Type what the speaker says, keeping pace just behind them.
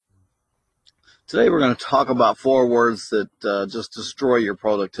Today we're going to talk about 4 words that just destroy your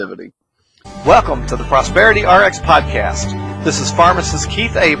productivity. Welcome to the Prosperity RX Podcast. This is pharmacist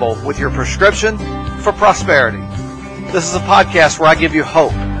Keith Abel with your prescription for prosperity. This is a podcast where I give you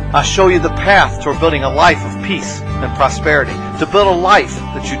hope. I show you the path toward building a life of peace and prosperity, to build a life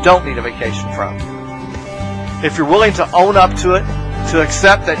that you don't need a vacation from. If you're willing to own up to it, to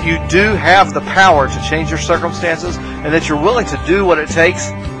accept that you do have the power to change your circumstances, and that you're willing to do what it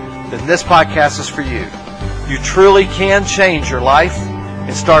takes, then this podcast is for you. You truly can change your life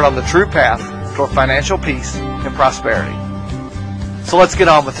and start on the true path toward financial peace and prosperity. So let's get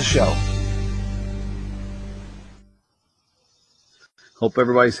on with the show. Hope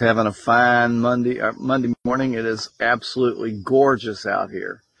everybody's having a fine Monday morning. It is absolutely gorgeous out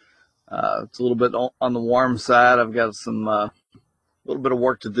here. It's a little bit on the warm side. I've got some little bit of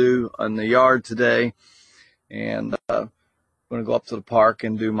work to do in the yard today, and I'm going to go up to the park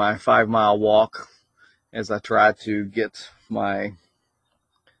and do my 5-mile walk as I try to get my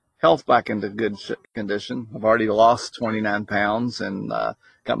health back into good condition. I've already lost 29 pounds and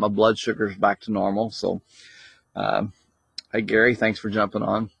got my blood sugars back to normal. So, hey, Gary, thanks for jumping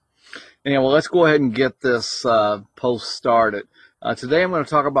on. Anyway, let's go ahead and get this post started. Today I'm going to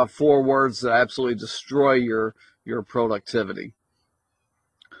talk about 4 words that absolutely destroy your productivity.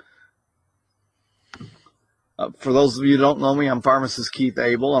 For those of you who don't know me, I'm pharmacist Keith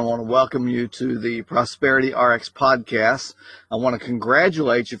Abel. I want to welcome you to the Prosperity RX Podcast. I want to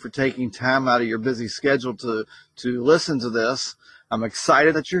congratulate you for taking time out of your busy schedule to listen to this. I'm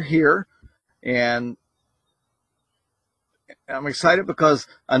excited that you're here, and I'm excited because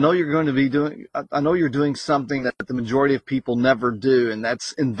I know you're doing something that the majority of people never do, and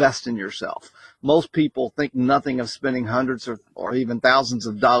that's invest in yourself. Most people think nothing of spending hundreds or even thousands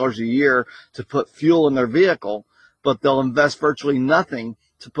of dollars a year to put fuel in their vehicle, but they'll invest virtually nothing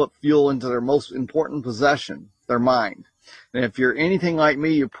to put fuel into their most important possession, their mind. And if you're anything like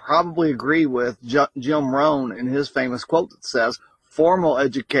me, you probably agree with Jim Rohn in his famous quote that says, "Formal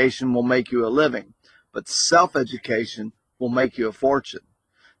education will make you a living, but self-education will make you a fortune."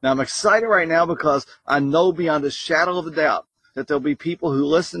 Now, I'm excited right now because I know beyond a shadow of a doubt that there'll be people who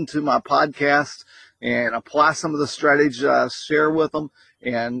listen to my podcast and apply some of the strategies I share with them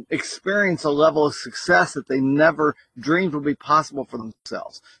and experience a level of success that they never dreamed would be possible for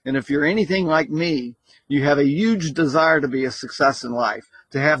themselves. And if you're anything like me, you have a huge desire to be a success in life,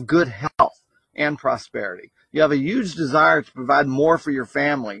 to have good health and prosperity. You have a huge desire to provide more for your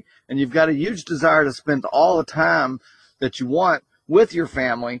family, and you've got a huge desire to spend all the time that you want with your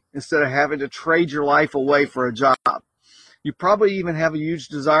family instead of having to trade your life away for a job. You probably even have a huge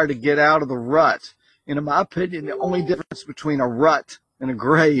desire to get out of the rut. And in my opinion, the only difference between a rut and a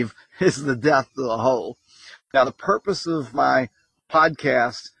grave is the depth of the hole. Now, the purpose of my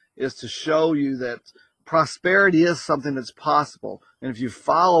podcast is to show you that prosperity is something that's possible. And if you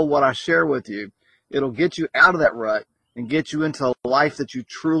follow what I share with you, it'll get you out of that rut and get you into a life that you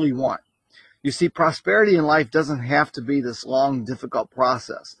truly want. You see, prosperity in life doesn't have to be this long, difficult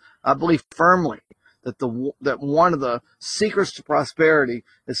process. I believe firmly that one of the secrets to prosperity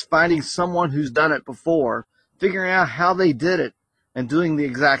is finding someone who's done it before, figuring out how they did it, and doing the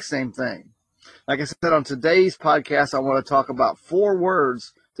exact same thing. Like I said, on today's podcast, I want to talk about 4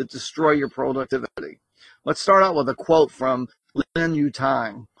 words that destroy your productivity. Let's start out with a quote from Lin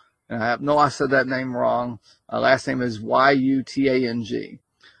Yutang. And I said that name wrong. Last name is Yutang.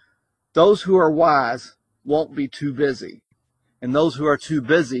 "Those who are wise won't be too busy, and those who are too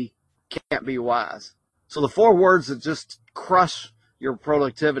busy can't be wise." So the 4 words that just crush your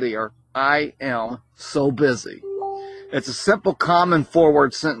productivity are, "I am so busy." It's a simple, common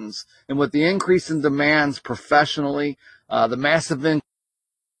 4-word sentence. And with the increase in demands professionally, the massive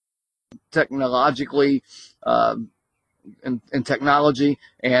technologically, in technology,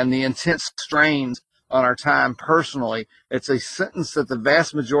 and the intense strains on our time personally, it's a sentence that the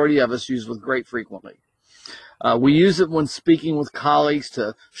vast majority of us use with great frequency. We use it when speaking with colleagues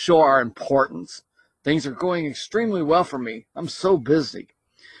to show our importance. "Things are going extremely well for me. I'm so busy."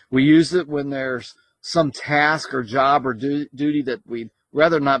 We use it when there's some task or job or duty that we'd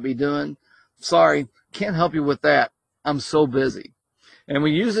rather not be doing. "Sorry, can't help you with that. I'm so busy." And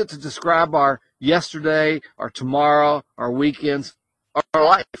we use it to describe our yesterday, our tomorrow, our weekends, our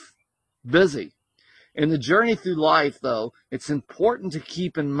life. Busy. In the journey through life, though, it's important to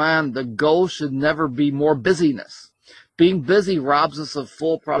keep in mind the goal should never be more busyness. Being busy robs us of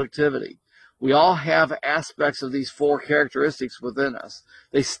full productivity. We all have aspects of these 4 characteristics within us.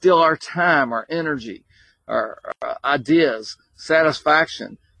 They steal our time, our energy, our ideas,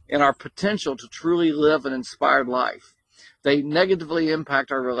 satisfaction, and our potential to truly live an inspired life. They negatively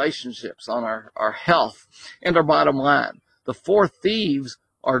impact our relationships, on our health, and our bottom line. The 4 thieves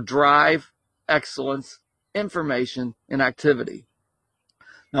are drive, excellence, information, and activity.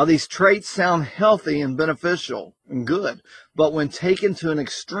 Now, these traits sound healthy and beneficial and good, but when taken to an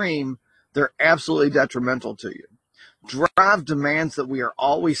extreme, they're absolutely detrimental to you. Drive demands that we are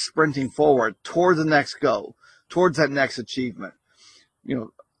always sprinting forward toward the next goal, towards that next achievement. It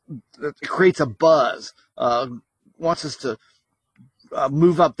creates a buzz, wants us to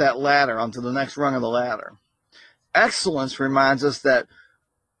move up that ladder onto the next rung of the ladder. Excellence reminds us that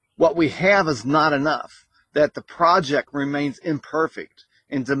what we have is not enough, that the project remains imperfect,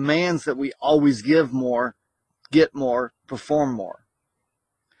 and demands that we always give more, get more, perform more.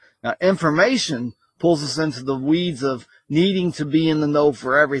 Now, information pulls us into the weeds of needing to be in the know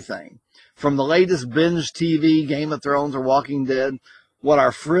for everything, from the latest binge TV, Game of Thrones, or Walking Dead, what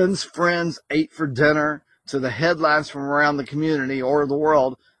our friends' friends ate for dinner, to the headlines from around the community or the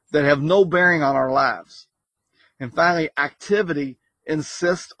world that have no bearing on our lives. And finally, activity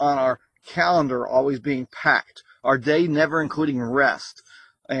insists on our calendar always being packed, our day never including rest,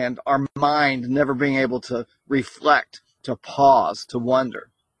 and our mind never being able to reflect, to pause, to wonder.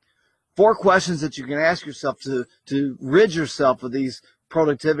 4 questions that you can ask yourself to rid yourself of these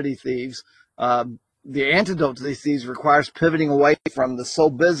productivity thieves. The antidote to these thieves requires pivoting away from the so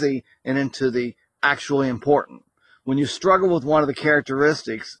busy and into the actually important. When you struggle with one of the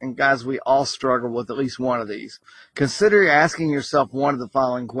characteristics, and guys, we all struggle with at least one of these, consider asking yourself one of the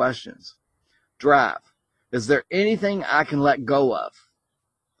following questions. Drive. Is there anything I can let go of?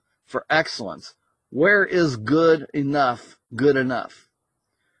 For excellence, where is good enough good enough?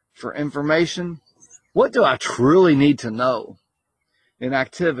 For information, what do I truly need to know? In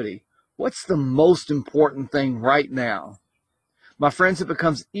activity, what's the most important thing right now? My friends, it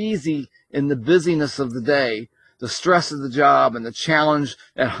becomes easy in the busyness of the day, the stress of the job, and the challenge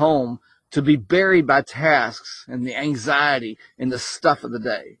at home to be buried by tasks and the anxiety and the stuff of the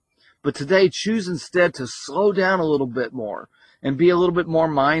day. But today, choose instead to slow down a little bit more and be a little bit more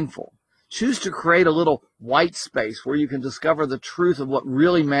mindful. Choose to create a little white space where you can discover the truth of what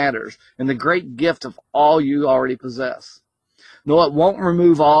really matters and the great gift of all you already possess. No, it won't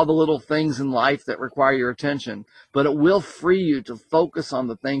remove all the little things in life that require your attention, but it will free you to focus on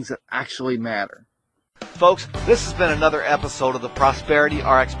the things that actually matter. Folks, this has been another episode of the Prosperity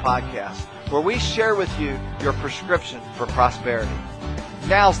RX Podcast, where we share with you your prescription for prosperity.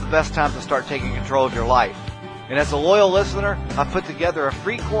 Now's the best time to start taking control of your life. And as a loyal listener, I've put together a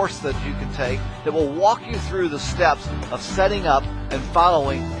free course that you can take that will walk you through the steps of setting up and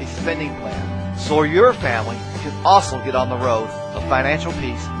following a spending plan, so your family can also get on the road of financial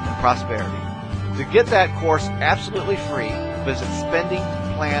peace and prosperity. To get that course absolutely free, visit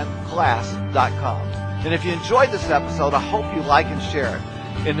spendingplanclass.com. And if you enjoyed this episode, I hope you like and share it.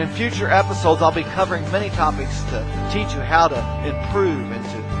 And in future episodes, I'll be covering many topics to teach you how to improve and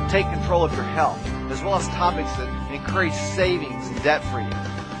to take control of your health, as well as topics that encourage savings and debt for you.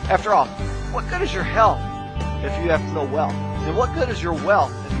 After all, what good is your health if you have no wealth? And what good is your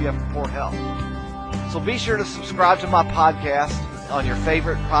wealth if you have poor health? So be sure to subscribe to my podcast on your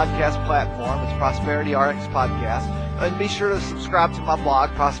favorite podcast platform. It's Prosperity RX Podcast. And be sure to subscribe to my blog,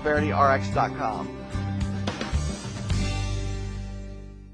 ProsperityRx.com.